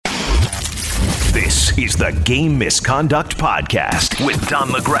This is the Game Misconduct Podcast with Don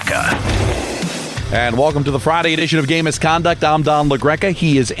LaGreca. And welcome to the Friday edition of Game Misconduct. I'm Don LaGreca.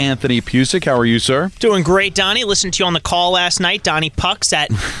 He is Anthony Pusick. How are you, sir? Doing great, Donnie. Listened to you on the call last night. Donnie Pucks at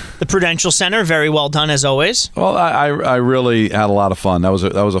the Prudential Center. Very well done, as always. Well, I really had a lot of fun. That was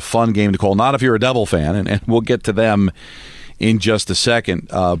a fun game to call. Not if you're a Devil fan, and we'll get to them in just a second.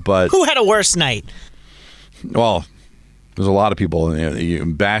 But who had a worse night? Well, there's a lot of people.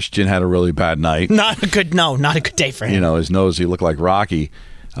 Bastion had a really bad night. Not a good day for him. You know, his nose, he looked like Rocky.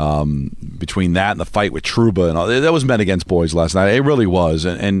 Between that and the fight with Trouba and all, that was men against boys last night. It really was,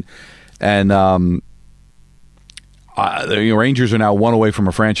 and the Rangers are now one away from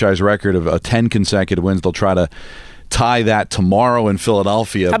a franchise record of 10 consecutive wins. They'll try to tie that tomorrow in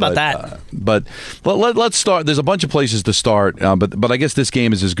Philadelphia. How about that? But let's start. There's a bunch of places to start, but I guess this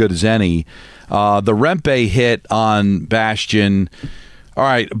game is as good as any. The Rempe hit on Bastion. All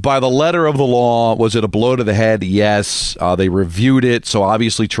right, by the letter of the law, was it a blow to the head? Yes. They reviewed it, so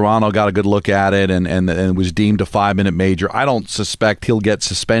obviously Toronto got a good look at it and was deemed a 5-minute major. I don't suspect he'll get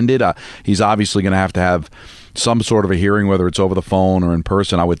suspended. He's obviously going to have some sort of a hearing, whether it's over the phone or in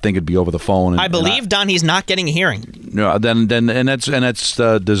person. I would think it'd be over the phone. I believe, Don, he's not getting a hearing. No, then that's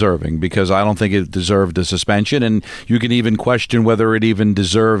deserving, because I don't think it deserved a suspension, and you can even question whether it even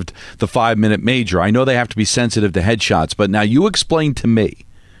deserved the 5-minute major. I know they have to be sensitive to headshots, but now you explain to me,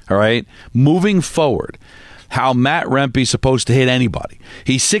 all right, moving forward, how Matt Rempe's supposed to hit anybody.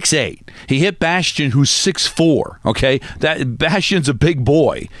 He's 6'8". He hit Bastion, who's 6'4", okay? That Bastion's a big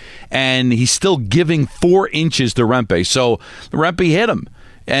boy, and he's still giving 4 inches to Rempe. So Rempe hit him,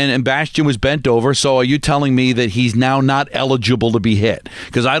 and Bastion was bent over. So are you telling me that he's now not eligible to be hit?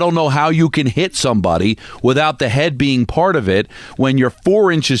 Because I don't know how you can hit somebody without the head being part of it when you're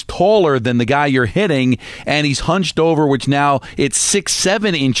 4 inches taller than the guy you're hitting, and he's hunched over, which now it's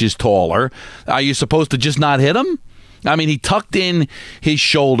 6-7 inches taller. Are you supposed to just not hit him? I mean, he tucked in his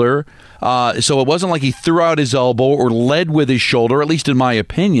shoulder, so it wasn't like he threw out his elbow or led with his shoulder, at least in my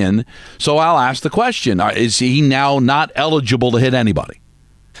opinion. So I'll ask the question, is he now not eligible to hit anybody?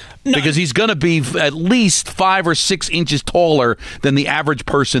 No. Because he's going to be at least 5 or 6 inches taller than the average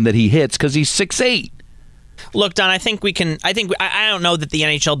person that he hits, because he's 6'8". Look, Don, I don't know that the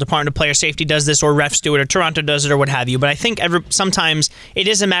NHL Department of Player Safety does this, or refs do it, or Toronto does it, or what have you, but I think sometimes it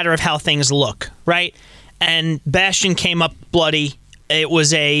is a matter of how things look, right? And Bastion came up bloody. It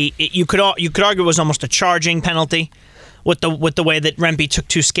was you could argue it was almost a charging penalty with the way that Rempe took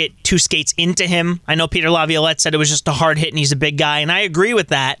two skates into him. I know Peter Laviolette said it was just a hard hit and he's a big guy, and I agree with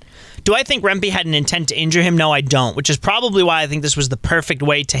that. Do I think Rempe had an intent to injure him? No, I don't, which is probably why I think this was the perfect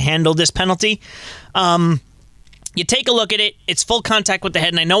way to handle this penalty. You take a look at it, it's full contact with the head,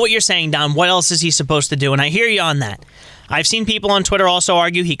 and I know what you're saying, Don. What else is he supposed to do? And I hear you on that. I've seen people on Twitter also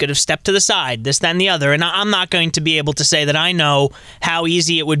argue he could have stepped to the side, this, that, and the other, and I'm not going to be able to say that I know how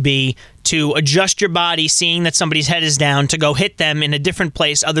easy it would be to adjust your body, seeing that somebody's head is down, to go hit them in a different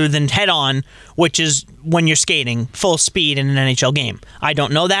place other than head-on, which is when you're skating full speed in an NHL game. I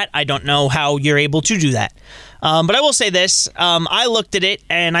don't know that. I don't know how you're able to do that. But I will say this. I looked at it,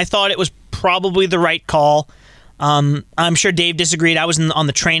 and I thought it was probably the right call. I'm sure Dave disagreed. I was on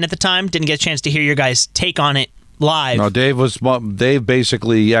the train at the time. Didn't get a chance to hear your guys' take on it live. No, Dave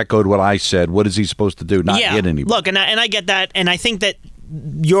basically echoed what I said. What is he supposed to do? Not hit anybody. Look, and I get that, and I think that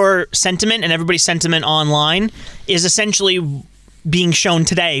your sentiment and everybody's sentiment online is essentially being shown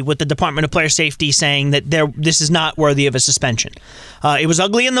today with the Department of Player Safety saying that this is not worthy of a suspension. It was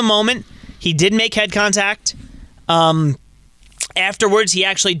ugly in the moment. He did make head contact. Afterwards, he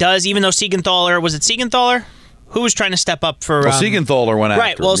actually does, even though Siegenthaler, was it Siegenthaler? Who was trying to step up for... Well, Siegenthaler went after him.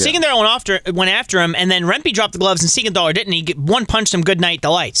 Right, well, yeah. Siegenthaler went after him, and then Rempe dropped the gloves, and Siegenthaler didn't. He one-punched him good night, the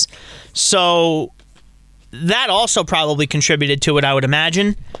lights. So that also probably contributed to it, I would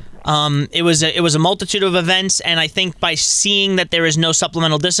imagine. It was a multitude of events, and I think by seeing that there is no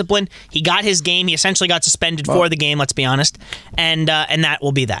supplemental discipline, he got his game. He essentially got suspended for the game, let's be honest, and that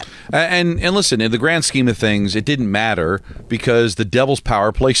will be that. And listen, in the grand scheme of things, it didn't matter because the Devils'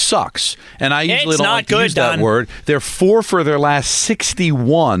 power play sucks. And I usually don't like to use that word. They're 4 for their last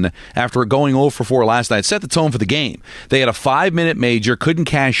 61 after going 0 for 4 last night. Set the tone for the game. They had a 5-minute major, couldn't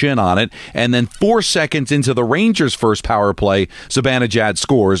cash in on it, and then 4 seconds into the Rangers' first power play, Zibanejad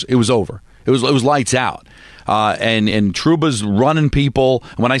scores. It was over. It was lights out. And Trouba's running people.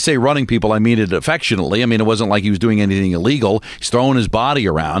 When I say running people, I mean it affectionately. I mean, it wasn't like he was doing anything illegal. He's throwing his body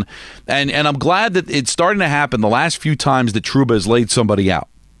around. And I'm glad that it's starting to happen the last few times that Trouba has laid somebody out,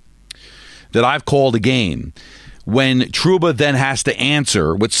 that I've called a game. when Trouba then has to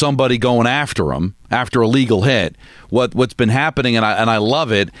answer with somebody going after him after a legal hit, what's been happening, and I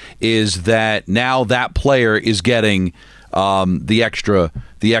love it, is that now that player is getting the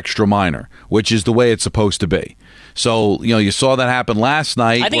extra minor, which is the way it's supposed to be. So, you saw that happen last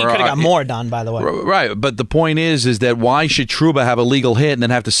night. I think it could have got more done, by the way. Right, but the point is that why should Trouba have a legal hit and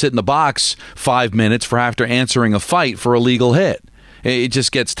then have to sit in the box 5 minutes for after answering a fight for a legal hit? It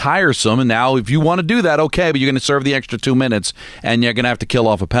just gets tiresome, and now if you want to do that, okay, but you're going to serve the extra 2 minutes, and you're going to have to kill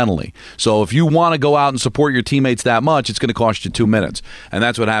off a penalty. So if you want to go out and support your teammates that much, it's going to cost you 2 minutes, and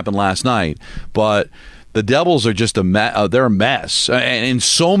that's what happened last night. But the Devils are just they're a mess in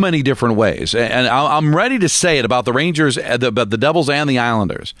so many different ways, and I'm ready to say it about the Rangers, about the Devils and the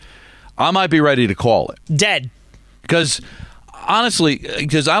Islanders. I might be ready to call it dead because. Honestly,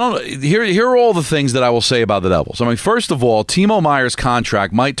 because I don't here are all the things that I will say about the Devils. I mean, first of all, Timo Meier's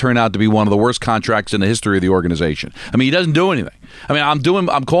contract might turn out to be one of the worst contracts in the history of the organization. I mean, he doesn't do anything. I mean,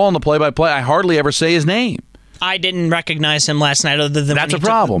 I'm calling the play-by-play. I hardly ever say his name. I didn't recognize him last night other than that's a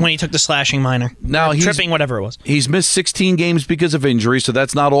problem when he took the slashing minor. Now he's tripping, whatever it was. He's missed 16 games because of injury, so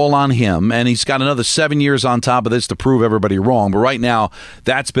that's not all on him. And he's got another 7 years on top of this to prove everybody wrong. But right now,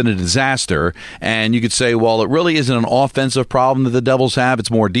 that's been a disaster. And you could say, well, it really isn't an offensive problem that the Devils have. It's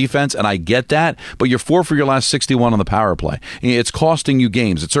more defense, and I get that. But you're 4 for your last 61 on the power play. It's costing you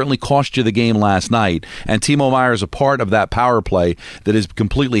games. It certainly cost you the game last night. And Timo Meier is a part of that power play that is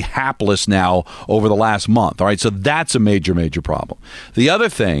completely hapless now over the last month. All right, so that's a major problem. The other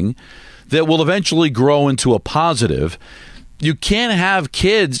thing that will eventually grow into a positive, you can't have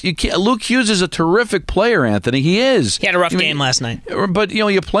kids. Luke Hughes is a terrific player, Anthony. He is. He had a rough game last night. But,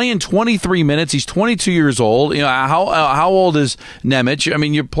 you're playing 23 minutes. He's 22 years old. How old is Nemec? I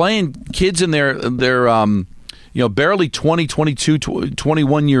mean, you're playing kids in their barely 20, 22,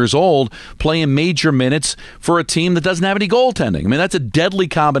 21 years old, playing major minutes for a team that doesn't have any goaltending. I mean, that's a deadly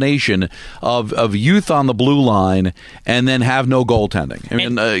combination of youth on the blue line and then have no goaltending. I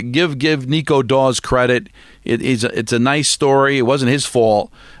mean, give Nico Dawes credit. It's a nice story. It wasn't his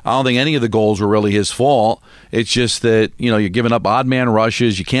fault. I don't think any of the goals were really his fault. It's just that, you're giving up odd man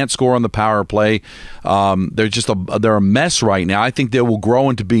rushes. You can't score on the power play. They're a mess right now. I think they will grow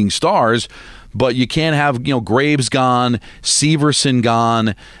into being stars. But you can't have, Graves gone, Severson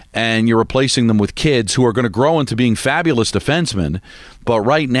gone, and you're replacing them with kids who are going to grow into being fabulous defensemen. But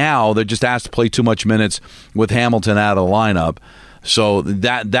right now, they're just asked to play too much minutes with Hamilton out of the lineup. So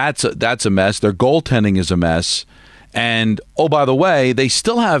that's a mess. Their goaltending is a mess. And, oh, by the way, they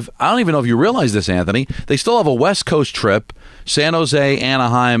still have, I don't even know if you realize this, Anthony, they still have a West Coast trip, San Jose,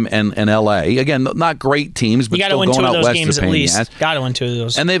 Anaheim, and L.A. Again, not great teams, but still going out west games to pain. Got to win 2 of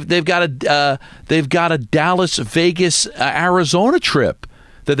those. And they've got a Dallas, Vegas, Arizona trip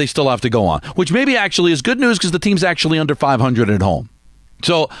that they still have to go on, which maybe actually is good news because the team's actually under 500 at home.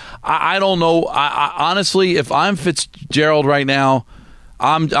 So I don't know. I honestly, if I'm Fitzgerald right now,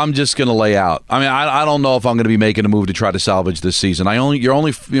 I'm just going to lay out. I mean, I don't know if I'm going to be making a move to try to salvage this season. You're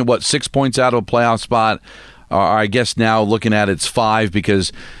only 6 points out of a playoff spot. I guess now looking at it's 5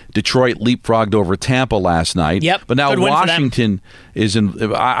 because Detroit leapfrogged over Tampa last night. Yep. But now Washington is in.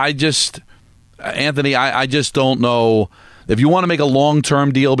 Anthony, I just don't know. If you want to make a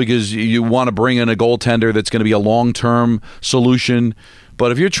long-term deal because you want to bring in a goaltender that's going to be a long-term solution,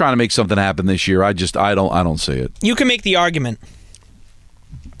 but if you're trying to make something happen this year, I don't see it. You can make the argument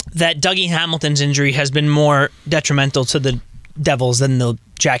that Dougie Hamilton's injury has been more detrimental to the Devils than the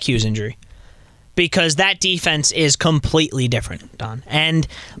Jack Hughes injury. Because that defense is completely different, Don. And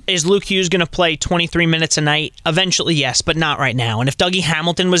is Luke Hughes going to play 23 minutes a night? Eventually, yes, but not right now. And if Dougie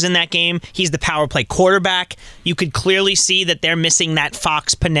Hamilton was in that game, he's the power play quarterback. You could clearly see that they're missing that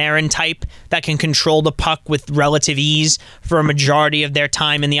Fox Panarin type that can control the puck with relative ease for a majority of their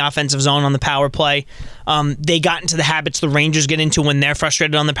time in the offensive zone on the power play. They got into the habits the Rangers get into when they're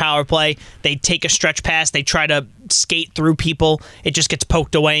frustrated on the power play. They take a stretch pass. They try to skate through people. It just gets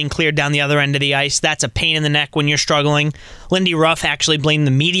poked away and cleared down the other end of the ice. That's a pain in the neck when you're struggling. Lindy Ruff actually blamed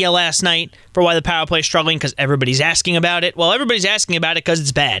the media last night for why the power play is struggling because everybody's asking about it. Well, everybody's asking about it because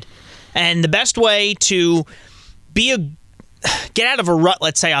it's bad. And the best way to get out of a rut,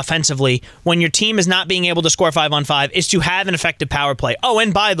 let's say, offensively, when your team is not being able to score 5-on-5, is to have an effective power play. Oh,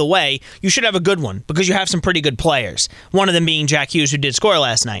 and by the way, you should have a good one because you have some pretty good players. One of them being Jack Hughes, who did score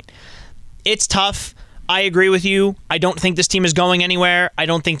last night. It's tough. I agree with you. I don't think this team is going anywhere. I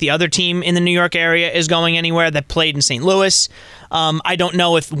don't think the other team in the New York area is going anywhere that played in St. Louis. I don't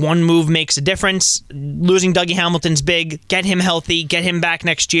know if one move makes a difference. Losing Dougie Hamilton's big. Get him healthy. Get him back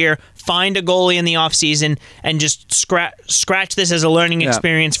next year. Find a goalie in the offseason and just scratch this as a learning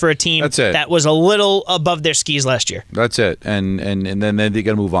experience for a team that was a little above their skis last year. That's it. And then they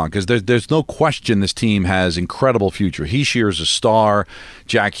got to move on because there's no question this team has incredible future. Hischier is a star.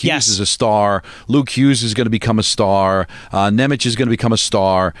 Jack Hughes is a star. Luke Hughes is going to become a star. Nemec is going to become a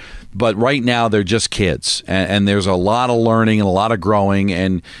star. But right now, they're just kids, and there's a lot of learning and a lot of growing,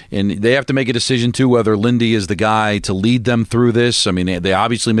 and they have to make a decision, too, whether Lindy is the guy to lead them through this. I mean, they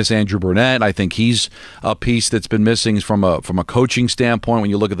obviously miss Andrew Burnett. I think he's a piece that's been missing from a coaching standpoint when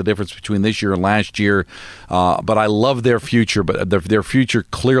you look at the difference between this year and last year. But I love their future, but their future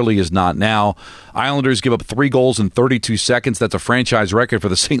clearly is not now. Islanders give up 3 goals in 32 seconds. That's a franchise record for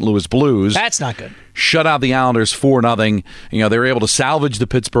the St. Louis Blues. That's not good. Shut out the Islanders 4-0. They were able to salvage the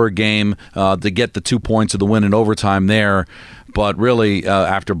Pittsburgh game to get the 2 points of the win in overtime there. But really,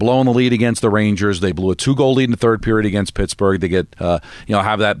 after blowing the lead against the Rangers, they blew a 2-goal lead in the third period against Pittsburgh. They get,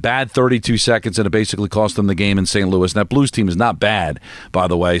 have that bad 32 seconds, and it basically cost them the game in St. Louis. And that Blues team is not bad, by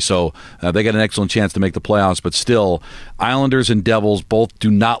the way. So they got an excellent chance to make the playoffs. But still, Islanders and Devils both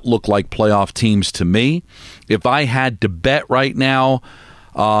do not look like playoff teams to me. If I had to bet right now,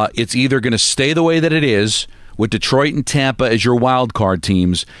 it's either going to stay the way that it is, with Detroit and Tampa as your wild card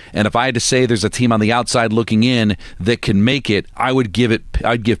teams, and if I had to say there's a team on the outside looking in that can make it, I'd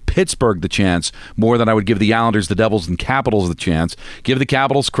give Pittsburgh the chance more than I would give the Islanders, the Devils, and Capitals the chance. Give the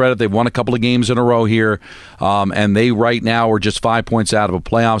Capitals credit; they've won a couple of games in a row here, and they right now are just 5 points out of a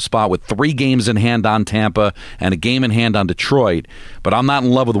playoff spot with 3 games in hand on Tampa and a game in hand on Detroit. But I'm not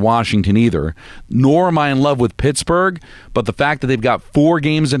in love with Washington either, nor am I in love with Pittsburgh. But the fact that they've got 4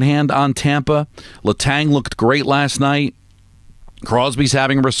 games in hand on Tampa, Letang looked great last night. Crosby's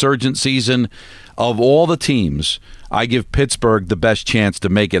having a resurgent season. Of all the teams, I give Pittsburgh the best chance to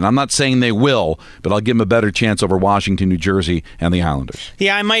make it. And I'm not saying they will, but I'll give them a better chance over Washington, New Jersey, and the Islanders.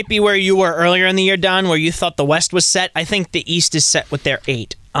 Yeah, I might be where you were earlier in the year, Don, where you thought the West was set. I think the East is set with their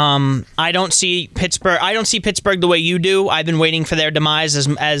 8. I don't see Pittsburgh the way you do. I've been waiting for their demise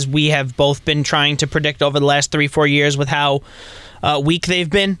as we have both been trying to predict over the last 3-4 years with how weak they've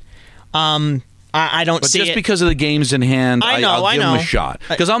been. I don't see it. But just because of the games in hand, I'll give them a shot.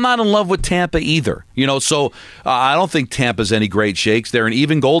 Because I'm not in love with Tampa either. So I don't think Tampa's any great shakes. They're an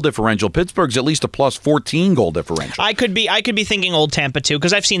even goal differential. Pittsburgh's at least a plus 14 goal differential. I could be thinking old Tampa too,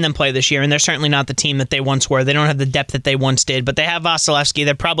 because I've seen them play this year, and they're certainly not the team that they once were. They don't have the depth that they once did, but they have Vasilevsky.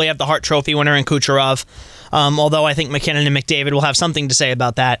 They probably have the Hart Trophy winner in Kucherov, although I think McKinnon and McDavid will have something to say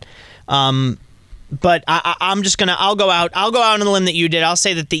about that. But I'll go out on the limb that you did. I'll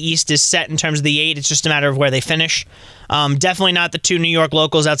say that the East is set in terms of the 8. It's just a matter of where they finish. Definitely not the 2 New York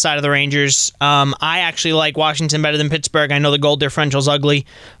locals outside of the Rangers. I actually like Washington better than Pittsburgh. I know the goal differential's ugly,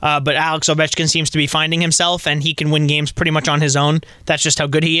 but Alex Ovechkin seems to be finding himself, and he can win games pretty much on his own. That's just how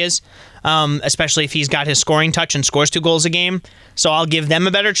good he is, especially if he's got his scoring touch and scores 2 goals a game. So I'll give them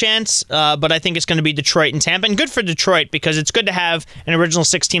a better chance, but I think it's going to be Detroit and Tampa. And good for Detroit, because it's good to have an original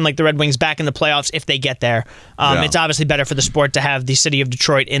 6 team like the Red Wings back in the playoffs if they get there. It's obviously better for the sport to have the city of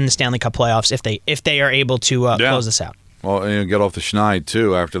Detroit in the Stanley Cup playoffs if they are able to close this out. Well, get off the schneid,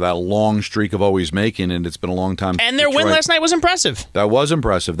 too, after that long streak of always making, and it's been a long time. And their win last night was impressive. That was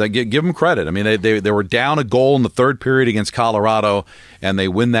impressive. Give them credit. I mean, they were down a goal in the third period against Colorado, and they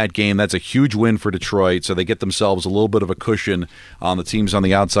win that game. That's a huge win for Detroit, so they get themselves a little bit of a cushion on the teams on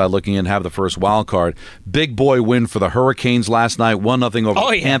the outside looking in, have the first wild card. Big boy win for the Hurricanes last night, 1-0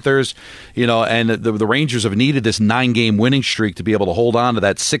 over the Panthers. And the Rangers have needed this 9-game winning streak to be able to hold on to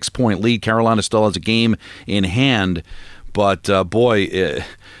that 6-point lead. Carolina still has a game in hand. But,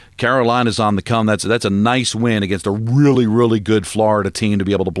 Carolina's on the come. That's a nice win against a really, really good Florida team to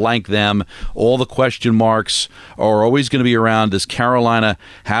be able to blank them. All the question marks are always going to be around. Does Carolina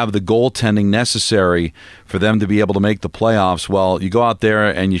have the goaltending necessary for them to be able to make the playoffs? Well, you go out there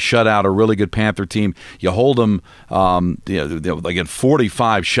and you shut out a really good Panther team. You hold them, they get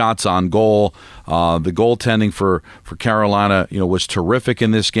 45 shots on goal. The goaltending for Carolina, was terrific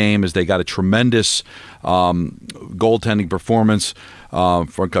in this game as they got a tremendous goaltending performance from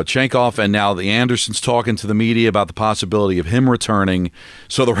Kochenkov, and now the Andersons talking to the media about the possibility of him returning.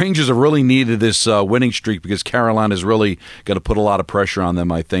 So the Rangers have really needed this winning streak because Carolina's really going to put a lot of pressure on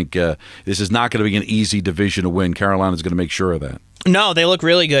them. I think this is not going to be an easy division to win. Carolina's going to make sure of that. No, they look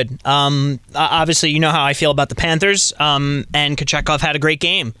really good. Obviously, you know how I feel about the Panthers, and Kochenkov had a great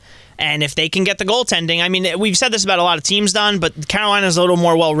game. And if they can get the goaltending, I mean, we've said this about a lot of teams, Don, but Carolina's a little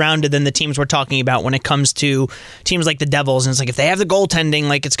more well-rounded than the teams we're talking about when it comes to teams like the Devils. And it's like if they have the goaltending,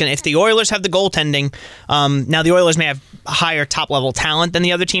 like if the Oilers have the goaltending, now the Oilers may have higher top-level talent than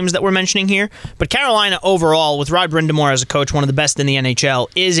the other teams that we're mentioning here, but Carolina overall, with Rod Brind'Amour as a coach, one of the best in the NHL,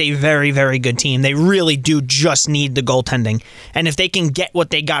 is a very, very good team. They really do just need the goaltending. And if they can get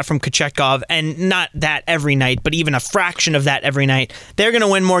what they got from Kochetkov, and not that every night, but even a fraction of that every night, they're going to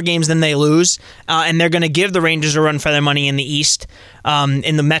win more games than they lose, and they're going to give the Rangers a run for their money in the East,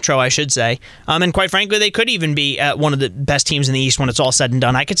 in the Metro, I should say. And quite frankly, they could even be one of the best teams in the East when it's all said and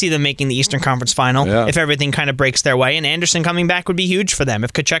done. I could see them making the Eastern Conference Final if everything kind of breaks their way, and Anderson coming back would be huge for them.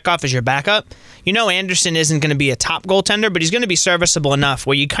 If Kochetkov is your backup, Anderson isn't going to be a top goaltender, but he's going to be serviceable enough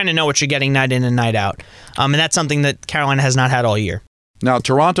where you kind of know what you're getting night in and night out. And that's something that Carolina has not had all year. Now,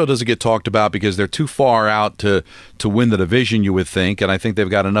 Toronto doesn't get talked about because they're too far out to win the division, you would think, and I think they've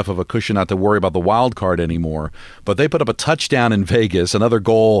got enough of a cushion not to worry about the wild card anymore. But they put up a touchdown in Vegas, another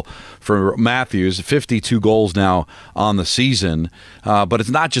goal for Matthews, 52 goals now on the season. But it's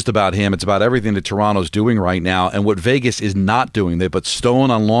not just about him. It's about everything that Toronto's doing right now and what Vegas is not doing. They put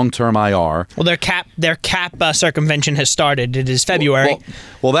Stone on long-term IR. Well, their cap circumvention has started. It is February.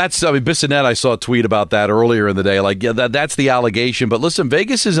 Well, Bissonnette, I saw a tweet about that earlier in the day. Like, yeah, that's the allegation. But listen,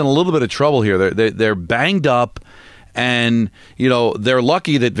 Vegas is in a little bit of trouble here. They're banged up, and they're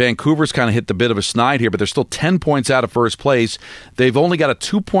lucky that Vancouver's kind of hit the bit of a snide here, but they're still 10 points out of first place. They've only got a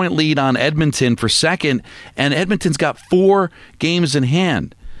 2-point lead on Edmonton for second, and Edmonton's got 4 games in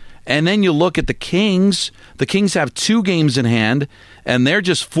hand. And then you look at the Kings. The Kings have 2 games in hand, and they're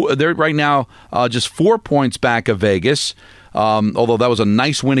right now just 4 points back of Vegas. Although that was a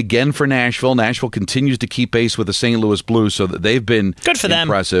nice win again for Nashville. Nashville continues to keep pace with the St. Louis Blues, so that they've been good for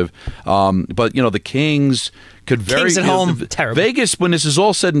impressive. But the Kings could Kings at home, terrible. Vegas, when this is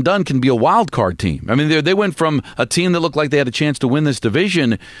all said and done, can be a wild card team. I mean, they went from a team that looked like they had a chance to win this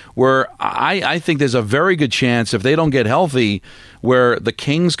division, where I think there's a very good chance, if they don't get healthy, where the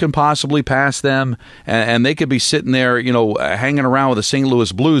Kings can possibly pass them, and they could be sitting there, hanging around with the St.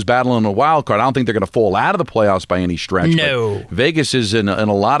 Louis Blues battling a wild card. I don't think they're going to fall out of the playoffs by any stretch. No. But Vegas is in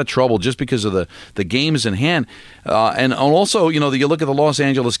a lot of trouble just because of the games in hand. And also, you look at the Los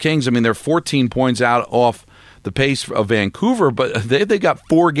Angeles Kings, I mean, they're 14 points out off the pace of Vancouver, but they got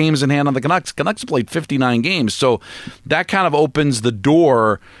 4 games in hand on the Canucks. Canucks played 59 games, so that kind of opens the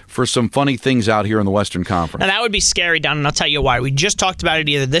door for some funny things out here in the Western Conference. Now that would be scary, Don, and I'll tell you why. We just talked about it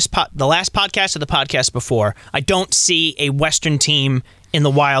either the last podcast or the podcast before. I don't see a Western team in the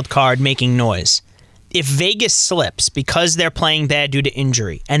wild card making noise. If Vegas slips because they're playing bad due to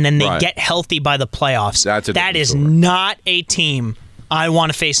injury, and then they get healthy by the playoffs, that is not a team I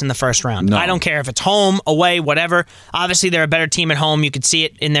want to face in the first round. No. I don't care if it's home, away, whatever. Obviously, they're a better team at home. You could see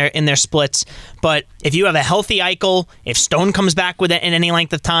it in their splits. But if you have a healthy Eichel, if Stone comes back with it in any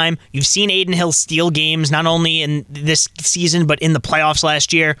length of time, you've seen Adin Hill steal games not only in this season but in the playoffs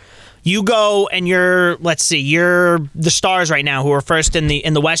last year. You go and you're the Stars right now who are first in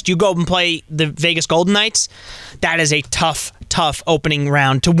the West. You go and play the Vegas Golden Knights. That is a tough opening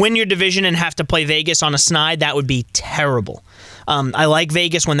round. To win your division and have to play Vegas on a snide, that would be terrible. I like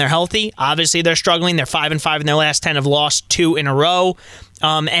Vegas when they're healthy. Obviously, they're struggling. They're 5-5 in their last 10, have lost 2 in a row.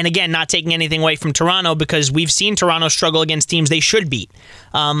 And again, not taking anything away from Toronto, because we've seen Toronto struggle against teams they should beat.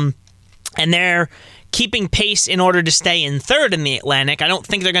 And they're keeping pace in order to stay in third in the Atlantic. I don't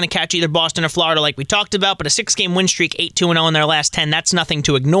think they're going to catch either Boston or Florida like we talked about, but a 6-game win streak, 8-2-0 in their last 10, that's nothing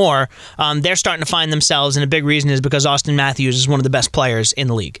to ignore. They're starting to find themselves, and a big reason is because Austin Matthews is one of the best players in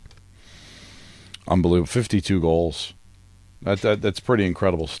the league. Unbelievable. 52 goals. That's pretty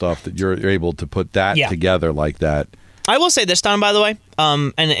incredible stuff that you're able to put that together like that. I will say this, Don, by the way,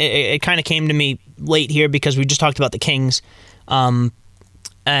 and it kind of came to me late here because we just talked about the Kings,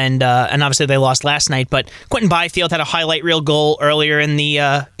 and obviously they lost last night. But Quentin Byfield had a highlight reel goal earlier in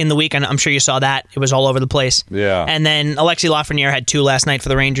the week, and I'm sure you saw that. It was all over the place. Yeah. And then Alexis Lafreniere had 2 last night for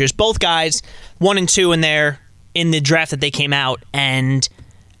the Rangers. Both guys 1 and 2 in the draft that they came out, and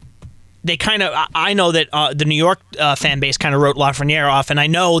they kind of, I know that the New York fan base kind of wrote Lafreniere off, and I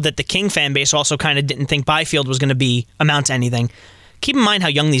know that the King fan base also kind of didn't think Byfield was going to amount to anything. Keep in mind how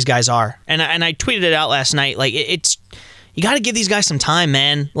young these guys are, and I tweeted it out last night. Like it's, you got to give these guys some time,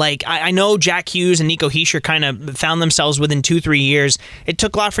 man. Like I know Jack Hughes and Nico Hischier kind of found themselves within 2-3 years. It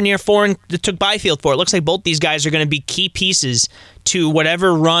took Lafreniere 4, and it took Byfield 4. It looks like both these guys are going to be key pieces to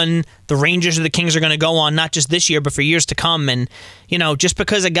whatever run the Rangers or the Kings are going to go on, not just this year, but for years to come. And, just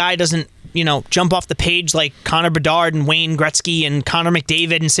because a guy doesn't, jump off the page like Connor Bedard and Wayne Gretzky and Connor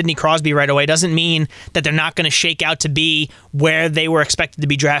McDavid and Sidney Crosby right away doesn't mean that they're not going to shake out to be where they were expected to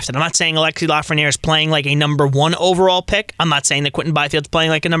be drafted. I'm not saying Alexis Lafreniere is playing like a number 1 overall pick. I'm not saying that Quentin Byfield's playing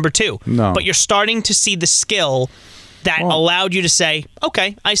like a number 2. No. But you're starting to see the skill that allowed you to say,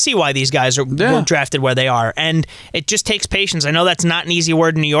 okay, I see why these guys were drafted where they are. And it just takes patience. I know that's not an easy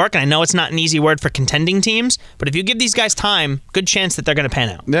word in New York, and I know it's not an easy word for contending teams, but if you give these guys time, good chance that they're going to pan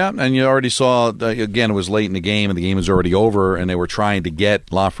out. Yeah, and you already saw, again, it was late in the game, and the game was already over, and they were trying to get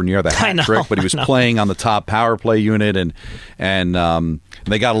Lafreniere the hat trick, but he was playing on the top power play unit, and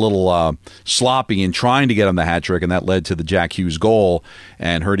they got a little sloppy in trying to get him the hat trick, and that led to the Jack Hughes goal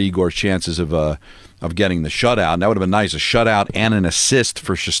and hurt Igor's chances of getting the shutout. And that would have been nice, a shutout and an assist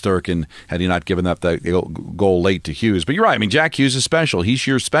for Shesterkin had he not given up that goal late to Hughes. But you're right. I mean, Jack Hughes is special. He's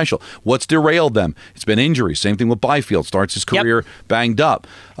sure special. What's derailed them? It's been injuries. Same thing with Byfield. Starts his career banged up.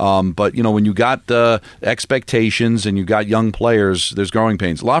 But, when you got expectations and you got young players, there's growing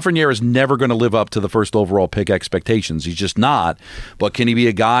pains. Lafreniere is never going to live up to the first overall pick expectations. He's just not. But can he be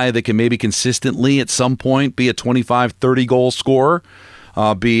a guy that can maybe consistently at some point be a 25, 30 goal scorer?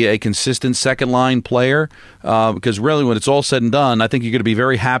 Be a consistent second-line player, because really when it's all said and done, I think you're going to be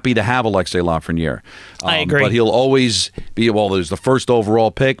very happy to have Alexis Lafreniere. I agree. But he'll always be, there's the first overall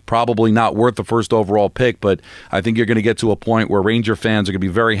pick, probably not worth the first overall pick, but I think you're going to get to a point where Ranger fans are going to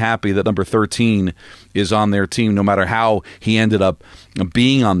be very happy that number 13 is on their team, no matter how he ended up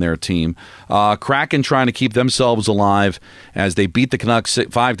being on their team. Kraken trying to keep themselves alive as they beat the Canucks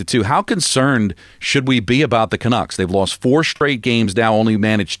 5-2. How concerned should we be about the Canucks? They've lost 4 straight games now, only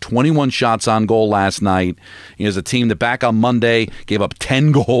managed 21 shots on goal last night. Here's a team that back on Monday gave up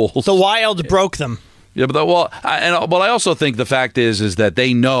 10 goals. The Wild broke them. Yeah, but I also think the fact is that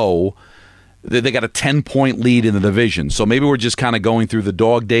they know that they got a 10-point lead in the division. So maybe we're just kind of going through the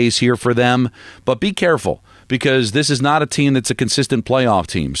dog days here for them. But be careful, because this is not a team that's a consistent playoff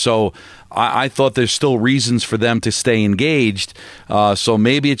team. So I thought there's still reasons for them to stay engaged. So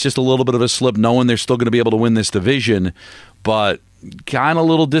maybe it's just a little bit of a slip knowing they're still going to be able to win this division. But kind of a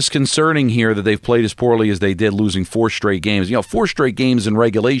little disconcerting here that they've played as poorly as they did, losing 4 straight games. 4 straight games in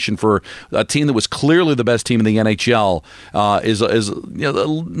regulation for a team that was clearly the best team in the NHL is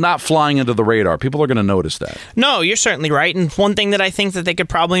not flying under the radar. People are going to notice that. No, you're certainly right. And one thing that I think that they could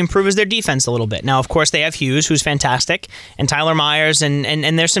probably improve is their defense a little bit. Now, of course, they have Hughes, who's fantastic, and Tyler Myers, and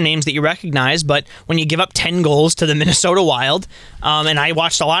there's some names that you recognize. But when you give up 10 goals to the Minnesota Wild, and I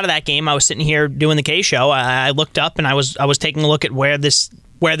watched a lot of that game, I was sitting here doing the K show. I looked up and I was taking a look at where this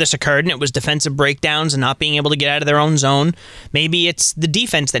occurred, and it was defensive breakdowns and not being able to get out of their own zone. Maybe it's the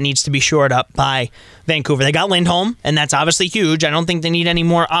defense that needs to be shored up by Vancouver. They got Lindholm, and that's obviously huge. I don't think they need any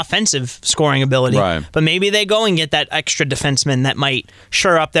more offensive scoring ability. Right. But maybe they go and get that extra defenseman that might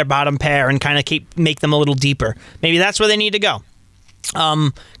shore up their bottom pair and kind of make them a little deeper. Maybe that's where they need to go.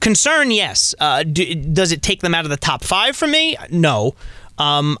 Concern, yes. Does it take them out of the top 5 for me? No.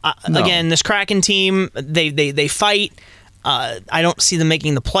 Again, this Kraken team, they fight. I don't see them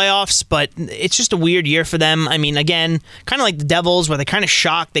making the playoffs, but it's just a weird year for them. I mean, again, kind of like the Devils, where they kind of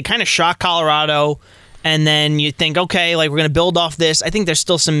shock Colorado, and then you think, okay, like we're going to build off this. I think there's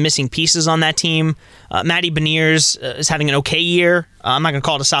still some missing pieces on that team. Matty Beniers is having an okay year. I'm not going to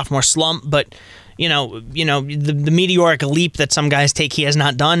call it a sophomore slump, but the meteoric leap that some guys take, he has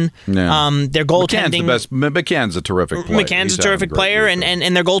not done. Yeah. Their goaltending. McCann's a terrific player. McCann's a terrific player,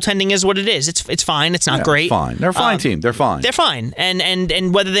 and their goaltending is what it is. It's fine. It's not great. Fine. They're a fine team. They're fine. They're fine.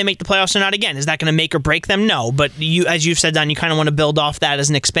 And whether they make the playoffs or not, again, is that going to make or break them? No. But as you've said, Don, you kind of want to build off that as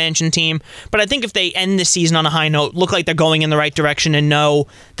an expansion team. But I think if they end this season on a high note, look like they're going in the right direction, and know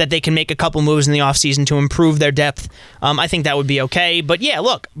that they can make a couple moves in the offseason to improve their depth, I think that would be okay. But yeah,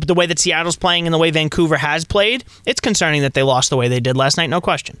 look, the way that Seattle's playing and the way Vancouver has played, it's concerning that they lost the way they did last night, no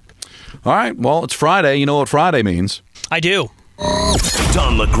question. All right, well, it's Friday. You know what Friday means. I do.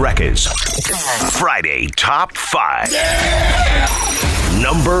 Don LaGreca's Friday Top 5. Yeah!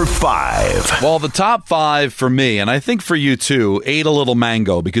 Number 5. Well, the top 5 for me, and I think for you too, ate a little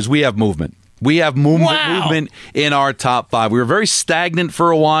mango because we have movement. We have movement in our top 5. We were very stagnant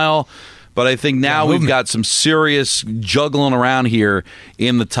for a while. But I think now we've got some serious juggling around here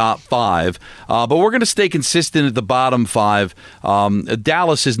in the top 5. But we're going to stay consistent at the bottom 5.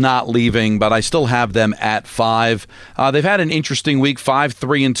 Dallas is not leaving, but I still have them at 5. They've had an interesting week,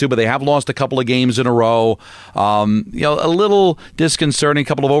 5-3-2, but they have lost a couple of games in a row. A little disconcerting, a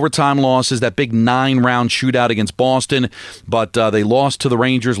couple of overtime losses, that big 9-round shootout against Boston. But they lost to the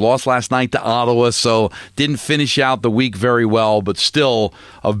Rangers, lost last night to Ottawa, so didn't finish out the week very well, but still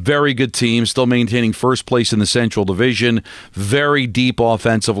a very good team, still maintaining first place in the Central Division. Very deep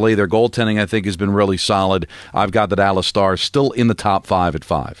offensively. Their goaltending, I think, has been really solid. I've got the Dallas Stars still in the top 5 at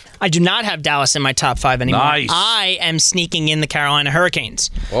 5. I do not have Dallas in my top 5 anymore. Nice. I am sneaking in the Carolina Hurricanes.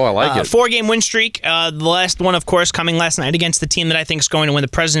 Oh, I like it. 4-game win streak. The last one, of course, coming last night against the team that I think is going to win the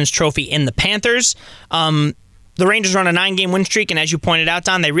President's Trophy in the Panthers. The Rangers are on a 9-game win streak, and as you pointed out,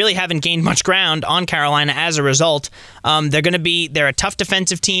 Don, they really haven't gained much ground on Carolina as a result. They're a tough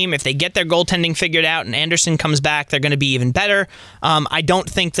defensive team. If they get their goaltending figured out and Anderson comes back, they're going to be even better. I don't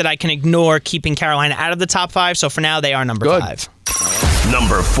think that I can ignore keeping Carolina out of the top 5, so for now they are number 5.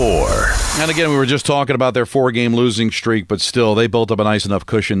 Number 4. And again, we were just talking about their 4-game losing streak, but still, they built up a nice enough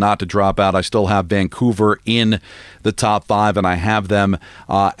cushion not to drop out. I still have Vancouver in the top 5, and I have them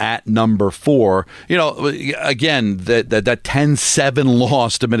at number 4. Again, that 10-7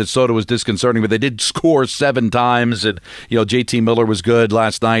 loss to Minnesota was disconcerting, but they did score 7 times. And JT Miller was good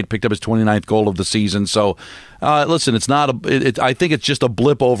last night, picked up his 29th goal of the season. So, listen, it's not I think it's just a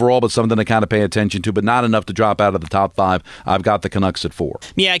blip overall, but something to kind of pay attention to, but not enough to drop out of the top 5. I've got the Canucks at 4.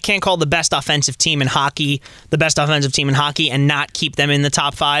 Yeah, I can't call the best offensive team in hockey and not keep them in the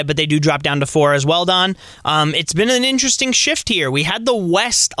top 5, but they do drop down to 4 as well, Don. It's been an interesting shift here. We had the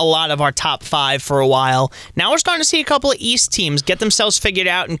West a lot of our top 5 for a while. Now we're starting to see a couple of East teams get themselves figured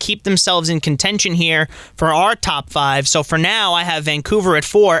out and keep themselves in contention here for our top 5. So for now, I have Vancouver at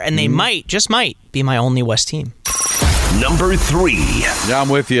 4, and they just might, be my only West team. Number 3. Yeah, I'm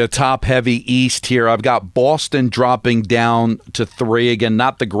with you. Top-heavy East here. I've got Boston dropping down to 3. Again,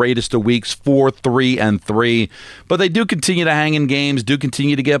 not the greatest of weeks, 4-3-3. But they do continue to hang in games, do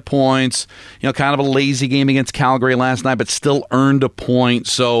continue to get points. Kind of a lazy game against Calgary last night, but still earned a point.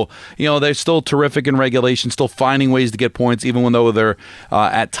 So, they're still terrific in regulation, still finding ways to get points, even though they're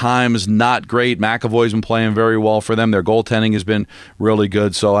at times not great. McAvoy's been playing very well for them. Their goaltending has been really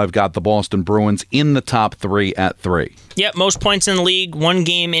good. So I've got the Boston Bruins in the top 3 at 3. Yep, most points in the league, 1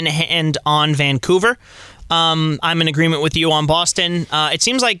 game in hand on Vancouver. I'm in agreement with you on Boston. It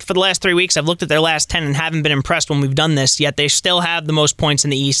seems like for the last 3 weeks, I've looked at their last 10 and haven't been impressed when we've done this, yet they still have the most points in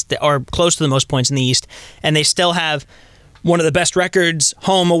the East, or close to the most points in the East, and they still have one of the best records.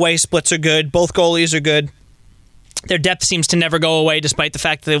 Home-away splits are good. Both goalies are good. Their depth seems to never go away, despite the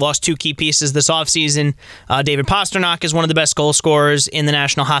fact that they lost 2 key pieces this offseason. David Pastrnak is one of the best goal scorers in the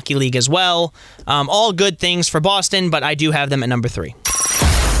National Hockey League as well. All good things for Boston, but I do have them at number 3.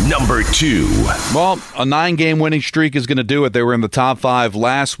 Number 2. Well, a 9-game winning streak is going to do it. They were in the top 5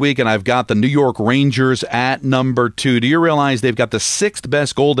 last week, and I've got the New York Rangers at number 2. Do you realize they've got the 6th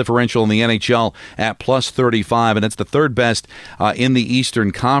best goal differential in the NHL at plus 35, and it's the 3rd best in the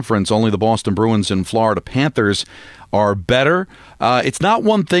Eastern Conference? Only the Boston Bruins and Florida Panthers are better. It's not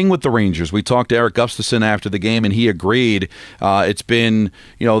one thing with the Rangers. We talked to Eric Gustafsson after the game, and he agreed. It's been,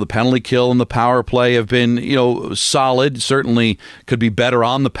 the penalty kill and the power play have been, solid. Certainly could be better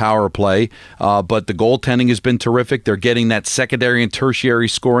on the power play, but the goaltending has been terrific. They're getting that secondary and tertiary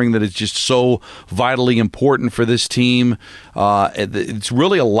scoring that is just so vitally important for this team. It's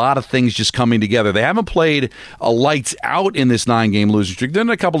really a lot of things just coming together. They haven't played a lights out in this 9-game losing streak. There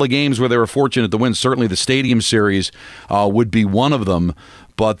are a couple of games where they were fortunate to win. Certainly the Stadium Series would be one of them,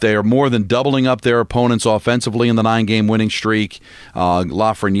 but they are more than doubling up their opponents offensively in the 9-game winning streak.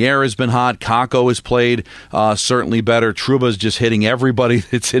 Lafreniere has been hot. Kakko has played certainly better. Trouba's just hitting everybody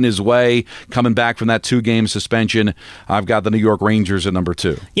that's in his way, coming back from that 2-game suspension. I've got the New York Rangers at number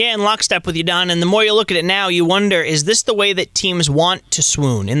 2. Yeah, in lockstep with you, Don, and the more you look at it now, you wonder, is this the way that teams want to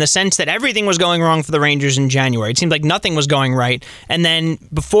swoon, in the sense that everything was going wrong for the Rangers in January? It seemed like nothing was going right, and then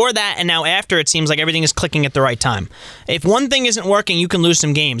before that and now after, it seems like everything is clicking at the right time. If one thing isn't working, you can lose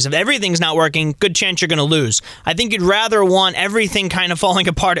some games. If everything's not working, good chance you're going to lose. I think you'd rather want everything kind of falling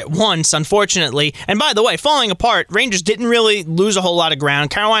apart at once, unfortunately. And by the way, falling apart, Rangers didn't really lose a whole lot of ground.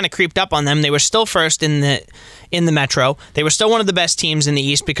 Carolina creeped up on them. They were still first in the Metro. They were still one of the best teams in the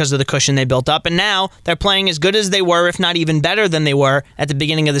East because of the cushion they built up, and now they're playing as good as they were, if not even better than they were at the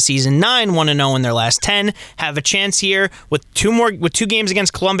beginning of the season. 1-0 in their last 10. Have a chance here with 2 games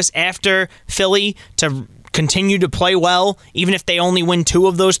against Columbus after Philly to continue to play well, even if they only win 2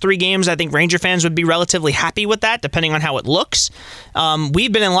 of those 3 games, I think Ranger fans would be relatively happy with that, depending on how it looks.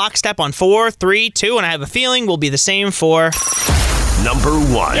 We've been in lockstep on 4, 3, 2, and I have a feeling we'll be the same for number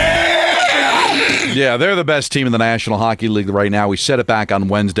 1. Yeah, they're the best team in the National Hockey League right now. We said it back on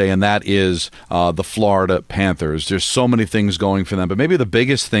Wednesday, and that is the Florida Panthers. There's so many things going for them, but maybe the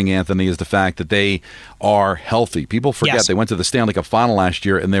biggest thing, Anthony, is the fact that they are healthy. People forget They went to the Stanley Cup Final last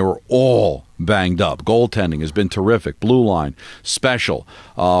year, and they were all banged up. Goaltending has been terrific. Blue line, special.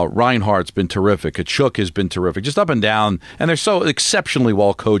 Reinhardt's been terrific. Kachuk has been terrific. Just up and down. And they're so exceptionally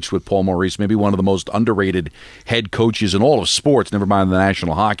well coached with Paul Maurice, maybe one of the most underrated head coaches in all of sports, never mind the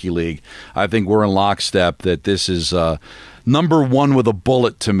National Hockey League. I think we're in lockstep that this is number 1 with a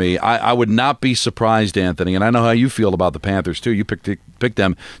bullet to me. I would not be surprised, Anthony, and I know how you feel about the Panthers, too. You picked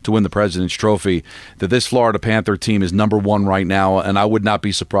them to win the President's Trophy, that this Florida Panther team is number 1 right now, and I would not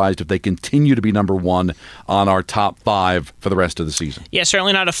be surprised if they continue to be number 1 on our top 5 for the rest of the season. Yeah,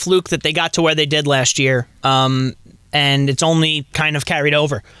 certainly not a fluke that they got to where they did last year, and it's only kind of carried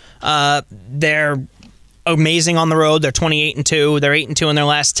over. They're amazing on the road. They're 28-2. They're 8-2 in their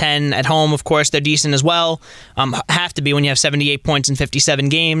last 10. At home, of course, they're decent as well. Have to be when you have 78 points in 57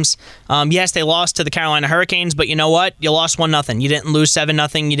 games. Yes, they lost to the Carolina Hurricanes, but you know what? You lost 1-0. You didn't lose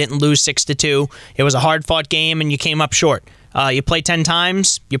 7-0. You didn't lose 6-2. It was a hard-fought game, and you came up short. You play 10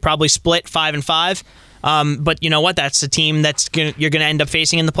 times. You probably split 5-5. But you know what? That's a team you're going to end up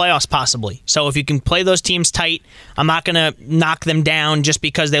facing in the playoffs, possibly. So if you can play those teams tight, I'm not going to knock them down just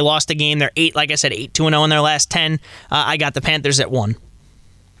because they lost a game. They're 8-2-0 in their last 10. I got the Panthers at 1.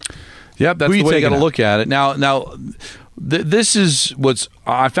 Yep, that's the way you got to look at it. Now, this is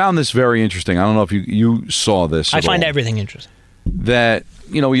I found this very interesting. I don't know if you saw this. I find everything interesting. That,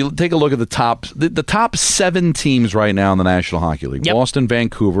 you take a look at the top 7 teams right now in the National Hockey League. Yep. Boston,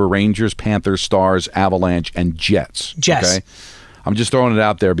 Vancouver, Rangers, Panthers, Stars, Avalanche, and Jets. Okay? I'm just throwing it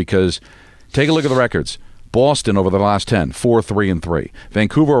out there because take a look at the records. Boston over their last 10, 4-3-3.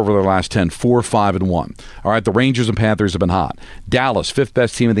 Vancouver over their last 10, 4-5-1. All right, the Rangers and Panthers have been hot. Dallas, 5th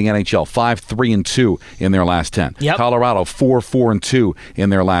best team in the NHL, 5-3-2 in their last 10. Yep. Colorado, 4-4-2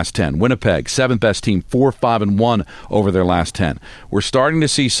 in their last 10. Winnipeg, 7th best team, 4-5-1 over their last 10. We're starting to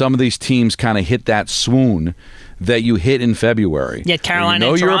see some of these teams kind of hit that swoon that you hit in February. Yeah, Carolina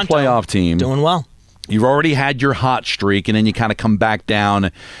and Toronto, you're a playoff team. Doing well. You've already had your hot streak, and then you kind of come back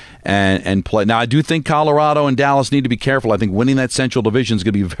down and play. Now, I do think Colorado and Dallas need to be careful. I think winning that Central Division is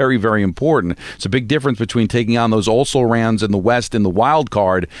going to be very, very important. It's a big difference between taking on those also-rans in the West in the wild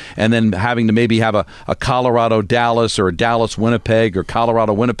card and then having to maybe have a Colorado-Dallas or a Dallas-Winnipeg or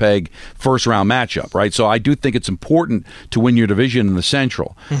Colorado-Winnipeg first-round matchup, right? So I do think it's important to win your division in the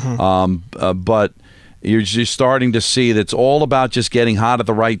Central. Mm-hmm. But you're just starting to see that it's all about just getting hot at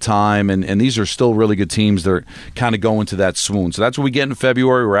the right time, and these are still really good teams that are kind of going to that swoon. So that's what we get in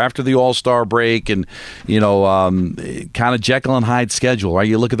February. We're after the All-Star break, and, kind of Jekyll and Hyde schedule, right?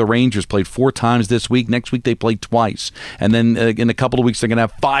 You look at the Rangers played 4 times this week. Next week they played twice. And then in a couple of weeks they're going to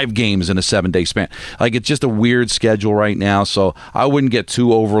have 5 games in a 7-day span. Like, it's just a weird schedule right now, so I wouldn't get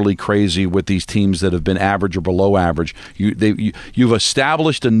too overly crazy with these teams that have been average or below average. You've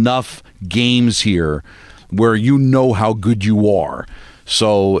established enough games here where you know how good you are.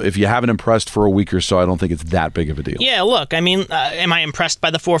 So if you haven't impressed for a week or so, I don't think it's that big of a deal. Yeah, look, I mean, am I impressed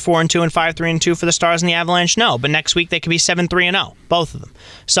by the 4-4-2 and 5-3-2 for the Stars and the Avalanche? No, but next week they could be 7-3-0, both of them.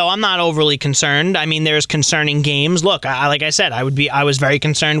 So I'm not overly concerned. I mean, there's concerning games. Look, like I said, I was very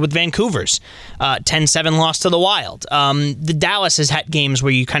concerned with Vancouver's 10-7 loss to the Wild. The Dallas has had games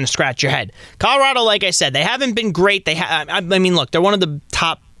where you kind of scratch your head. Colorado, like I said, they haven't been great. Look, they're one of the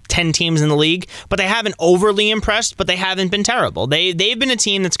top 10 teams in the league, but they haven't overly impressed, but they haven't been terrible. They've been a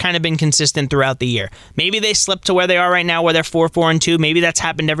team that's kind of been consistent throughout the year. Maybe they slipped to where they are right now, where they're 4-4-2. Maybe that's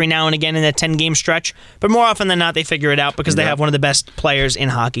happened every now and again in a 10-game stretch, but more often than not, they figure it out because they have one of the best players in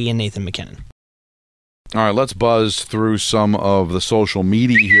hockey in Nathan MacKinnon. All right, let's buzz through some of the social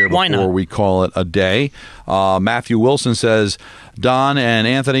media here before we call it a day. Matthew Wilson says, Don and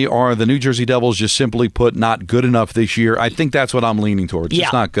Anthony, are the New Jersey Devils just simply put not good enough this year? I think that's what I'm leaning towards.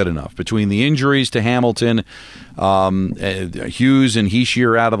 Just not good enough. Between the injuries to Hamilton, Hughes and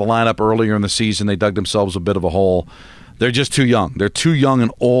Hischier out of the lineup earlier in the season, they dug themselves a bit of a hole. They're just too young. They're too young in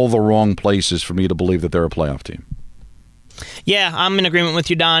all the wrong places for me to believe that they're a playoff team. Yeah, I'm in agreement with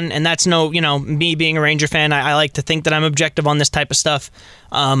you, Don, and that's me being a Ranger fan, I like to think that I'm objective on this type of stuff.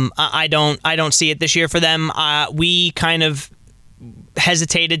 I don't see it this year for them. We kind of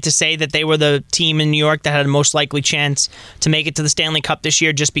hesitated to say that they were the team in New York that had the most likely chance to make it to the Stanley Cup this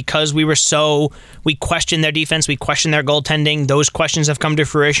year, just because we questioned their defense, we questioned their goaltending. Those questions have come to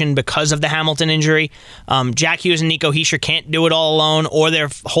fruition because of the Hamilton injury. Jack Hughes and Nico Hischier can't do it all alone, or their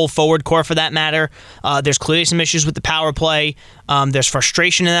whole forward core for that matter. There's clearly some issues with the power play. There's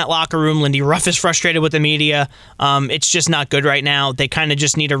frustration in that locker room. Lindy Ruff is frustrated with the media. It's just not good right now. They kind of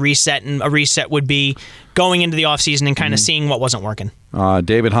just need a reset, and a reset would be going into the offseason and kind of seeing what wasn't working.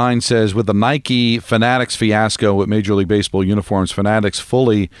 David Hines says, with the Nike Fanatics fiasco with Major League Baseball uniforms, Fanatics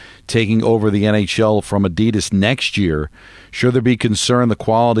fully taking over the NHL from Adidas next year, should there be concern the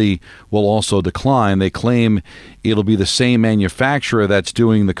quality will also decline? They claim it'll be the same manufacturer that's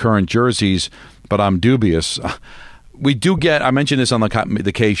doing the current jerseys, but I'm dubious. We do get, I mentioned this on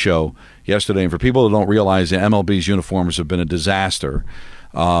the K show yesterday, and for people who don't realize that MLB's uniforms have been a disaster.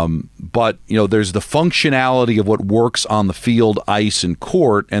 But, there's the functionality of what works on the field, ice, and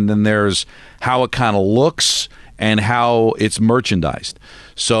court, and then there's how it kind of looks and how it's merchandised.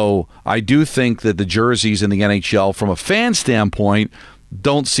 So I do think that the jerseys in the NHL, from a fan standpoint,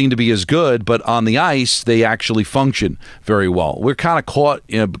 don't seem to be as good, but on the ice, they actually function very well. We're kind of caught,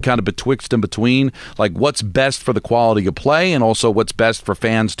 kind of betwixt and between, like what's best for the quality of play and also what's best for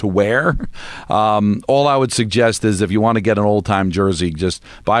fans to wear. All I would suggest is if you want to get an old-time jersey, just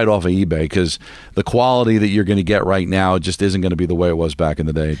buy it off of eBay, because the quality that you're going to get right now just isn't going to be the way it was back in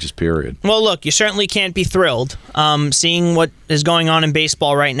the day, just period. Well, look, you certainly can't be thrilled seeing what is going on in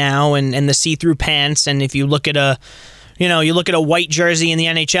baseball right now and the see-through pants, and if you look at you look at a white jersey in the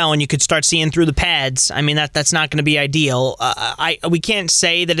NHL and you could start seeing through the pads. I mean, that's not going to be ideal. We can't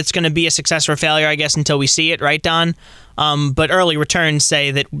say that it's going to be a success or a failure, I guess, until we see it, right, Don? But early returns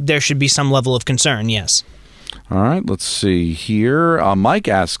say that there should be some level of concern, yes. All right, let's see here. Mike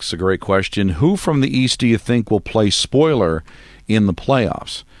asks a great question. Who from the East do you think will play spoiler in the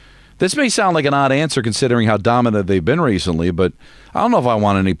playoffs? This may sound like an odd answer considering how dominant they've been recently, but I don't know if I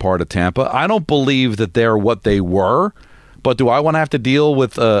want any part of Tampa. I don't believe that they're what they were. But do I want to have to deal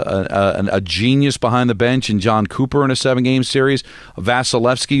with a genius behind the bench in John Cooper in a 7-game series, a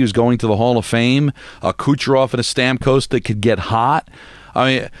Vasilevsky who's going to the Hall of Fame, a Kucherov and a Stamkos that could get hot? I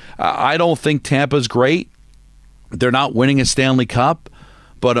mean, I don't think Tampa's great. They're not winning a Stanley Cup.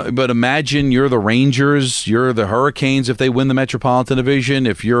 But imagine you're the Rangers, you're the Hurricanes if they win the Metropolitan Division.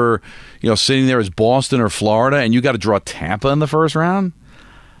 If you're sitting there as Boston or Florida and you got to draw Tampa in the first round.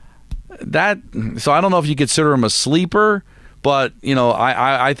 So I don't know if you consider them a sleeper, but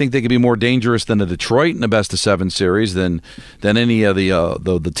I think they could be more dangerous than a Detroit in the best-of-7 series than any of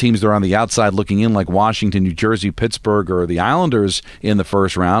the teams that are on the outside looking in, like Washington, New Jersey, Pittsburgh, or the Islanders in the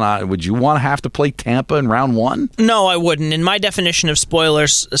first round. Would you want to have to play Tampa in round one? No, I wouldn't. In my definition of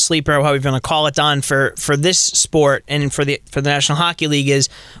spoilers, sleeper, however you want to call it, Don, for this sport and for the National Hockey League is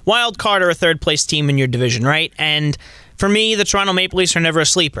wild card or a third-place team in your division, right? And for me, the Toronto Maple Leafs are never a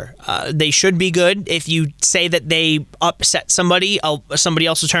sleeper. They should be good. If you say that they upset somebody else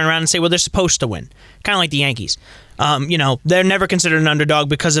will turn around and say, well, they're supposed to win. Kind of like the Yankees. They're never considered an underdog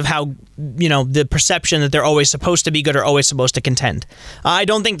because of how, the perception that they're always supposed to be good or always supposed to contend. I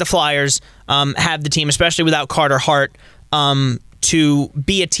don't think the Flyers have the team, especially without Carter Hart, to